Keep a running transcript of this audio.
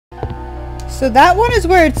So that one is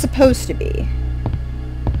where it's supposed to be.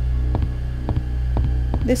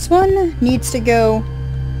 This one needs to go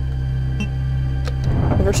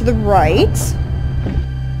over to the right.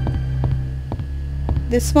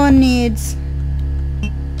 This one needs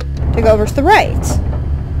to go over to the right.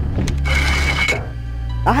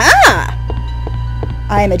 Aha!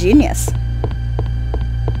 I am a genius.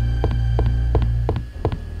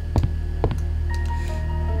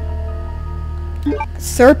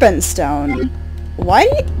 Serpent stone. Why?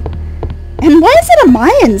 And why is it a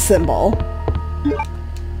Mayan symbol?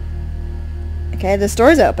 Okay, this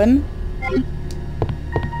door is open.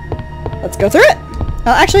 Let's go through it.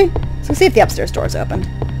 Well, actually, let's go see if the upstairs door is open.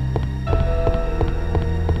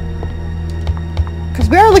 Because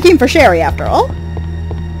we are looking for Sherry, after all.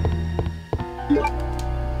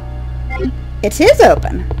 It is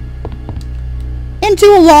open. Into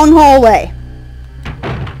a long hallway.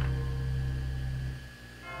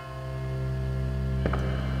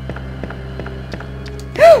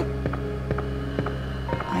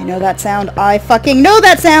 I know that sound. I fucking know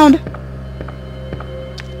that sound!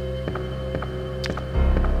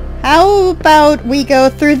 How about we go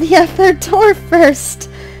through the other door first?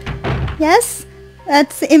 Yes?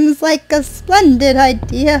 That seems like a splendid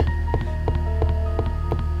idea.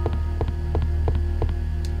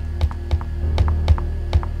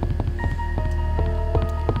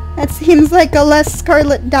 That seems like a less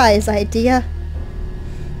Scarlet Dies idea.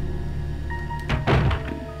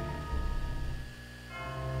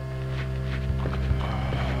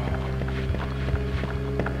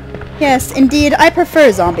 Yes, indeed, I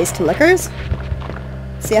prefer zombies to lickers.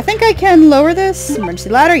 See, I think I can lower this. Emergency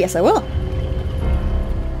ladder, yes I will.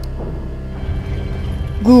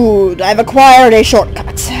 Good, I've acquired a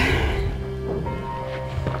shortcut.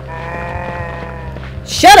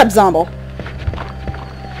 Shut up, Zomble!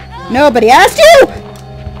 Nobody asked you!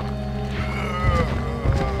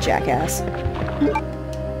 Jackass.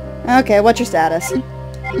 Okay, what's your status?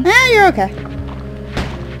 You're okay.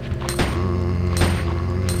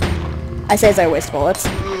 I say as I waste bullets.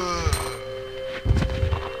 Are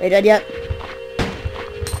you dead yet?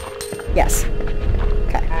 Yes.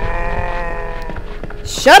 Okay.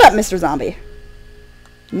 Shut up, Mr. Zombie.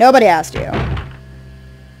 Nobody asked you.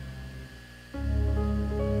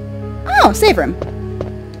 Oh, save room.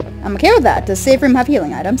 I'm okay with that. Does save room have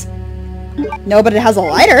healing items? No, but it has a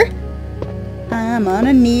lighter. I'm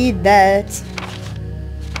gonna need that.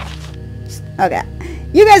 Okay.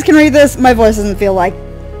 You guys can read this. My voice doesn't feel like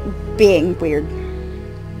being weird.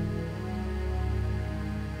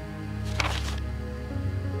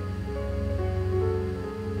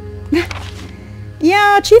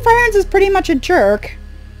 Yeah, Chief Irons is pretty much a jerk.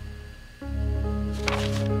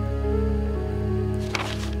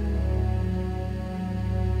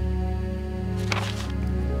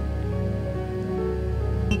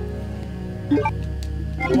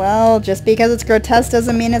 Well, just because it's grotesque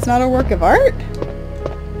doesn't mean it's not a work of art?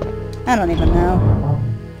 I don't even know.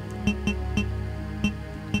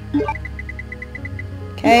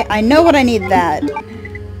 Okay, I know what I need that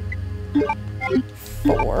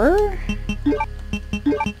for.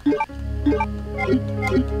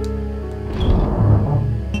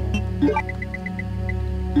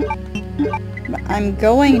 But I'm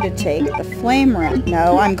going to take the flame round.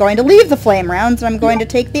 No, I'm going to leave the flame rounds and I'm going to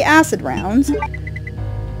take the acid rounds.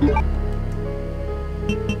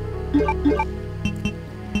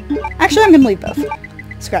 Actually, I'm going to leave both.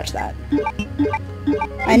 Scratch that.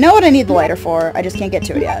 I know what I need the lighter for, I just can't get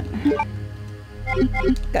to it yet.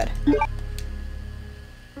 Good.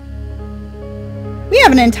 We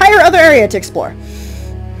have an entire other area to explore.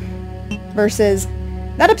 Versus,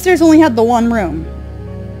 that upstairs only had the one room.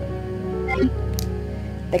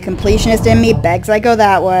 The completionist in me begs I go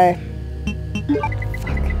that way.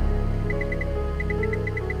 Fuck.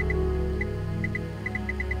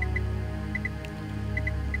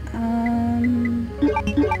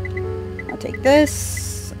 I'll take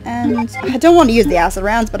this, and I don't want to use the acid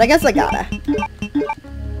rounds, but I guess I gotta.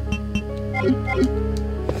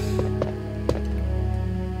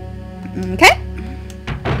 Okay.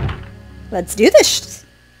 Let's do this.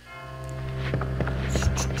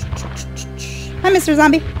 Hi, Mr.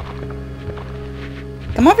 Zombie.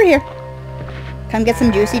 Come over here. Come get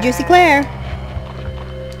some juicy, juicy Claire.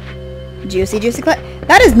 Juicy, juicy Claire.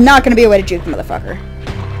 That is not going to be a way to juke the motherfucker.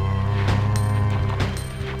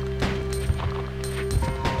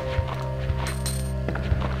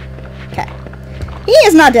 Okay. He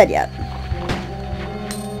is not dead yet.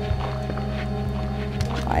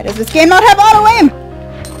 Why does this game not have auto-aim?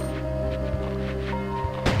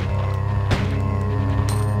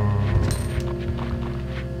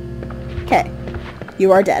 Okay.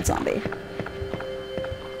 You are dead, zombie.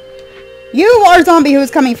 You are a zombie who is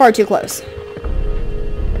coming far too close.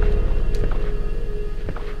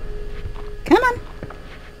 Come on.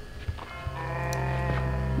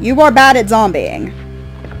 You are bad at zombieing.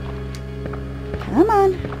 Come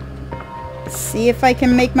on. See if I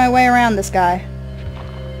can make my way around this guy.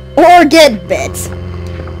 Or get bit.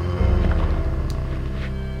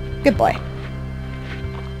 Good boy.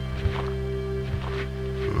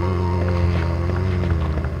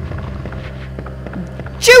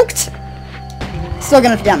 Juked! Still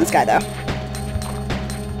gonna have to down this guy, though.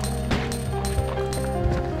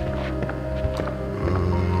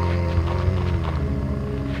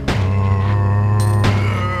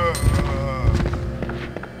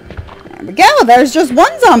 There we go! There's just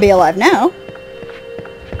one zombie alive now.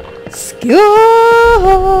 Score!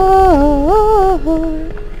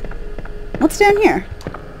 What's down here?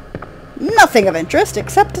 Nothing of interest,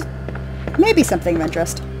 except maybe something of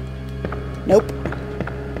interest. Nope.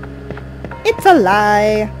 It's a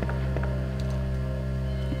lie.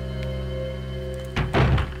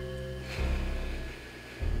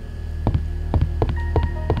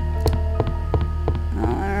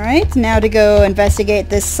 Alright, now to go investigate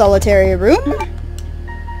this solitary room.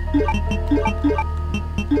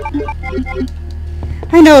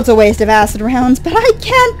 I know it's a waste of acid rounds, but I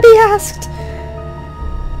can't be asked.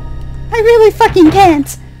 I really fucking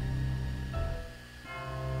can't.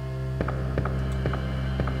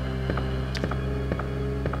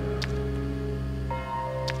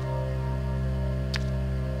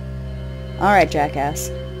 Alright, jackass.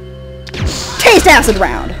 Taste acid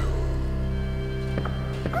round!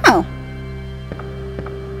 Oh.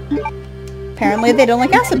 Apparently they don't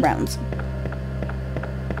like acid rounds.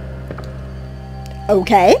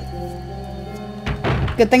 Okay.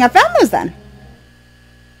 Good thing I found those then.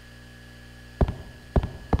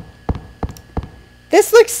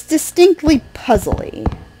 This looks distinctly puzzly.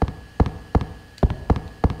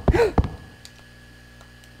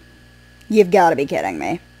 You've got to be kidding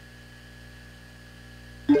me.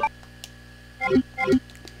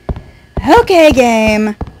 Okay,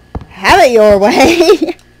 game. Have it your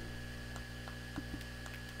way.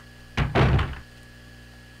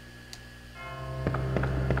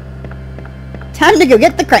 Time to go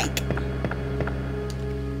get the crank.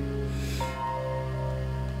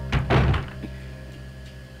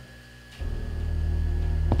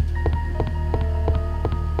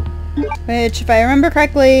 Which, if I remember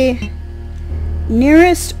correctly,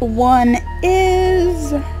 nearest one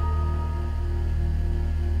is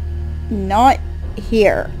not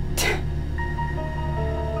here.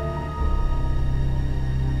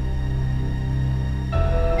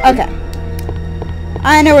 Okay.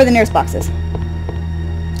 I know where the nearest box is.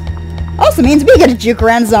 Also means we get to juke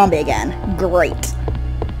around zombie again. Great.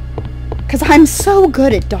 Because I'm so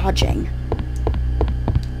good at dodging.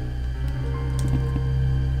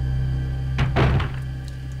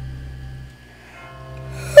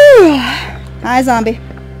 Hi, zombie.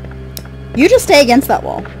 You just stay against that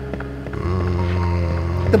wall.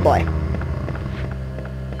 Good boy.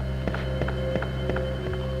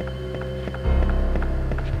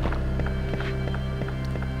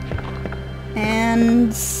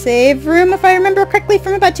 And save room, if I remember correctly,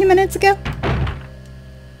 from about 2 minutes ago.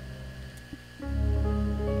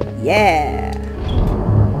 Yeah.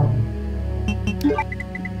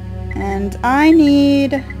 And I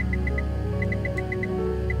need...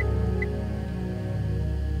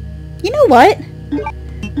 You know what?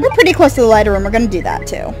 We're pretty close to the lighter room. We're gonna do that,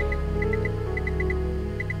 too.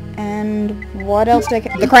 And what else do I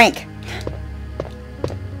get? The crank!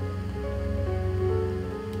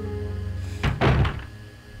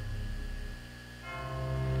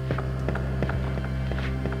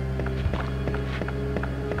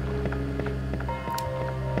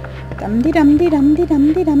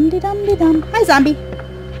 Dum-de-dum-de-dum-de-dum-de-dum-de-dum-de-dum. Hi, zombie.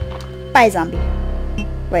 Bye, zombie.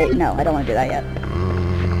 Wait, no, I don't want to do that yet.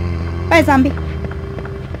 Bye, zombie.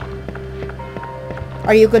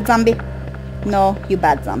 Are you a good zombie? No, you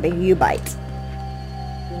bad zombie. You bite.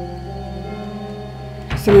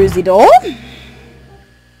 Through the door.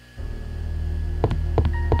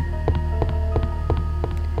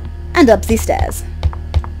 And up the stairs.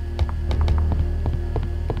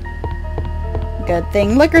 Good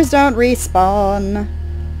thing lickers don't respawn.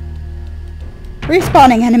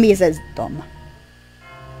 Respawning enemies is dumb.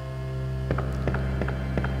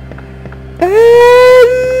 And...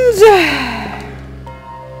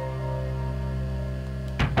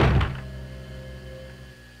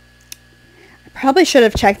 I probably should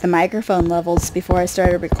have checked the microphone levels before I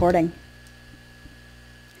started recording.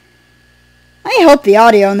 I hope the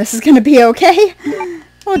audio on this is going to be okay.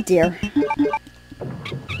 Oh dear.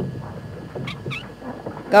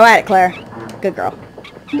 Go at it, Claire. Good girl.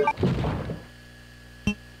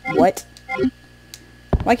 What?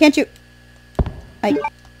 Why can't you...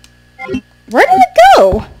 Where did it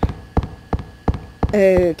go?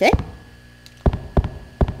 Okay.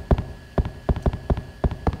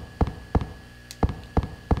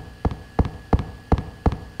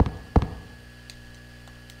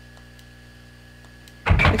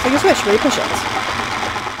 Looks like a switch where you push it.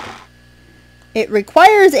 It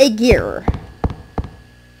requires a gear.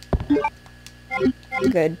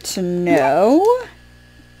 Good to know.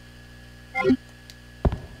 Can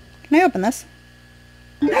I open this?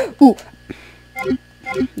 Ooh.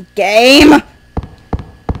 Game!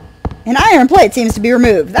 An iron plate seems to be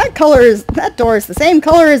removed. That door is the same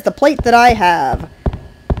color as the plate that I have.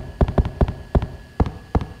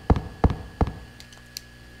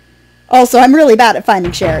 Also, I'm really bad at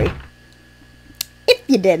finding Sherry. If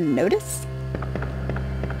you didn't notice.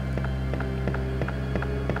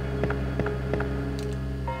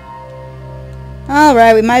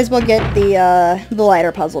 Alright, we might as well get the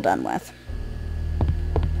lighter puzzle done with.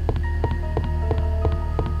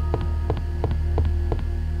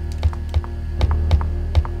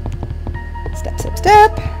 Step, step,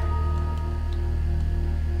 step.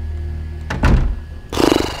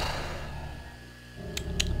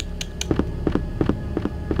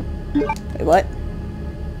 Wait, what?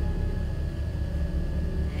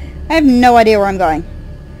 I have no idea where I'm going.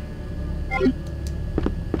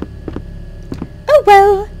 Oh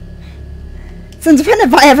well. Since when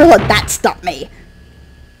have I ever let that stop me?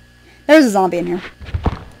 There's a zombie in here.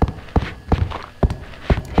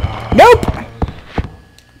 Nope!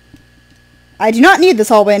 I do not need this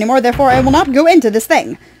hallway anymore, therefore I will not go into this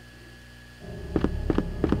thing.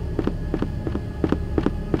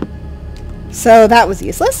 So that was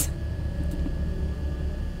useless.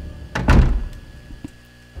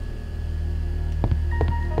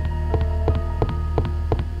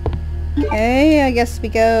 Okay, I guess we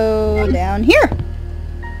go down here.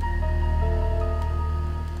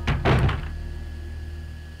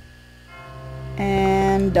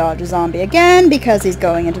 And dodge a zombie again because he's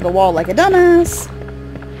going into the wall like a dumbass.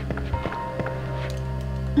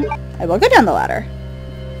 I will go down the ladder.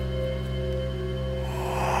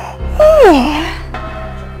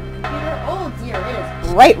 Oh dear, it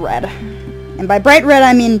is bright red. And by bright red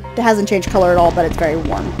I mean it hasn't changed color at all, but it's very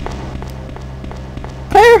warm.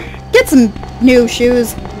 Claire, get some new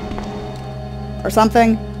shoes. Or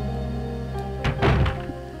something.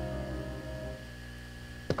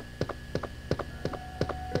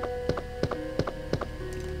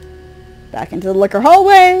 Back into the liquor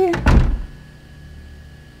hallway.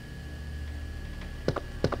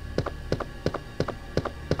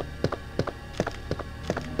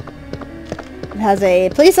 It has a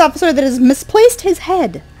police officer that has misplaced his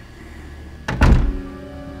head.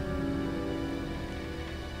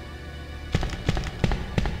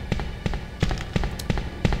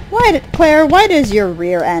 Claire, why does your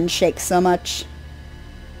rear end shake so much?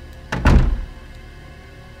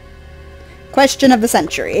 Question of the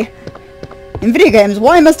century. In video games,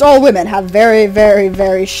 why must all women have very, very,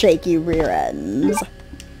 very shaky rear ends?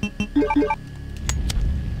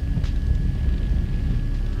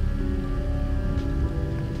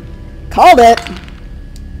 Called it!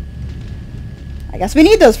 I guess we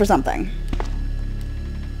need those for something.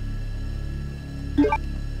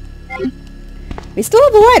 We still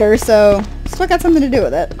have the lighter, so still got something to do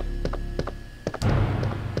with it.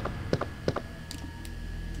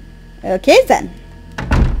 Okay then.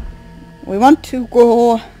 We want to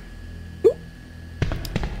go...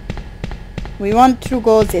 We want to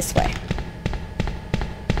go this way.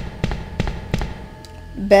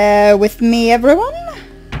 Bear with me, everyone,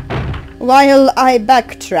 while I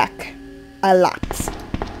backtrack a lot.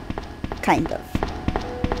 Kind of.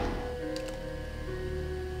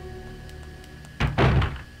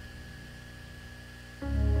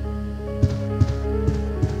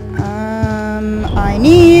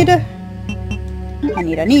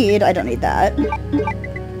 I don't need that.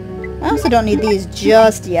 I also don't need these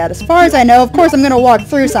just yet. As far as I know, of course I'm going to walk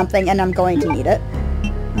through something and I'm going to need it.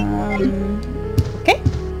 Okay.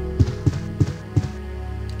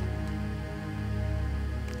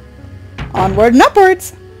 Onward and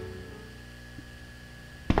upwards!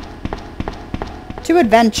 To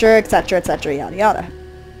adventure, etc., yada yada.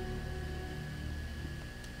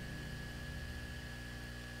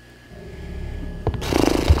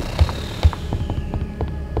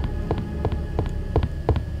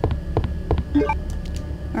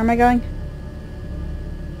 Where am I going?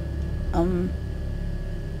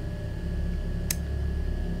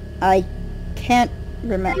 I can't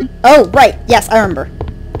remember. Oh, right. Yes, I remember.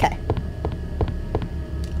 Okay.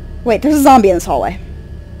 Wait, there's a zombie in this hallway.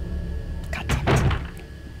 God damn it.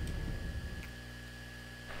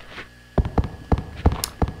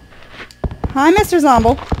 Hi, Mr.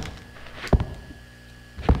 Zomble.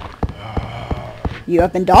 You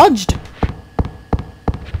have been dodged.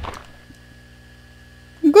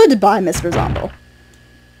 Goodbye, Mr. Zomble.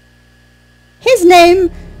 His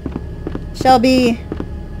name shall be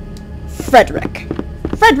Frederick.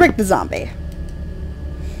 Frederick the zombie.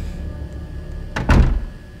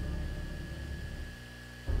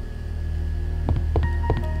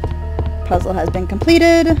 Puzzle has been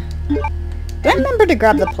completed. Do I remember to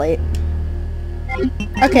grab the plate?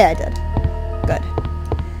 Okay, I did. Good.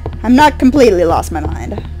 I'm not completely lost my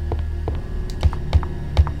mind.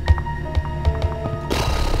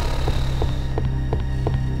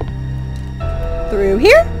 Through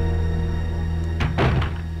here?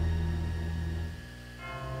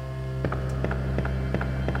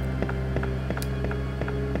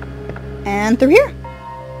 And through here?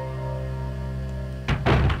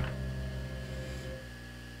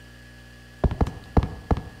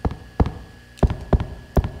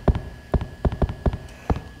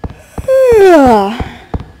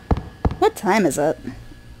 What time is it?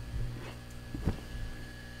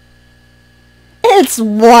 It's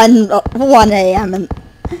 1 a.m. and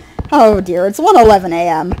oh dear, it's 1:11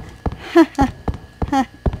 a.m.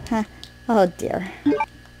 Oh dear.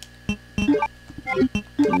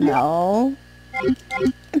 No.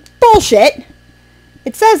 Bullshit!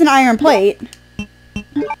 It says an iron plate.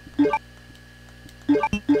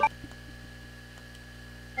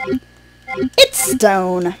 It's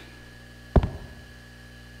stone.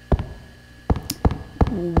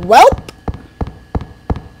 Welp.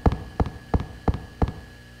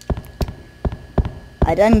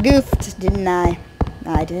 I done goofed, didn't I?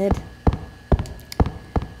 I did.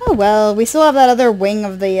 Oh well, we still have that other wing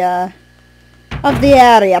of the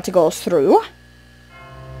area to go through.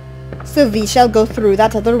 So we shall go through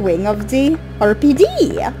that other wing of the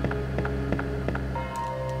RPD.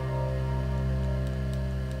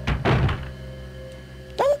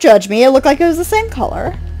 Don't judge me, it looked like it was the same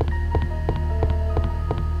color.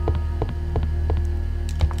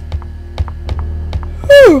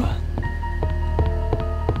 Whew.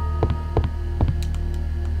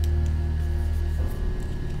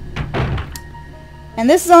 And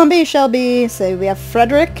this zombie shall be, so we have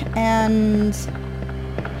Frederick and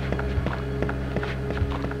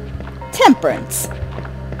Temperance.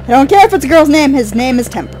 I don't care if it's a girl's name, his name is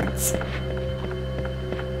Temperance.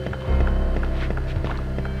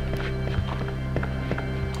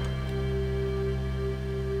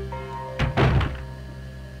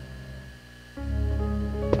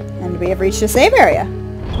 And we have reached a save area.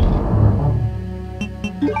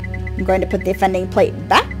 I'm going to put the offending plate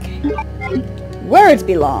back where it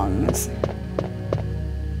belongs.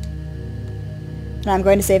 And I'm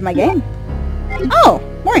going to save my game. Oh,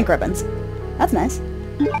 more ink ribbons. That's nice.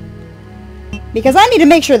 Because I need to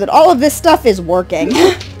make sure that all of this stuff is working.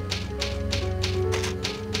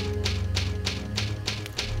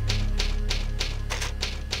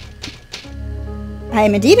 I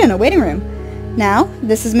am indeed in a waiting room. Now,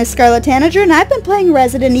 this is MissScarletTanager, and I've been playing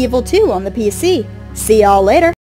Resident Evil 2 on the PC. See y'all later.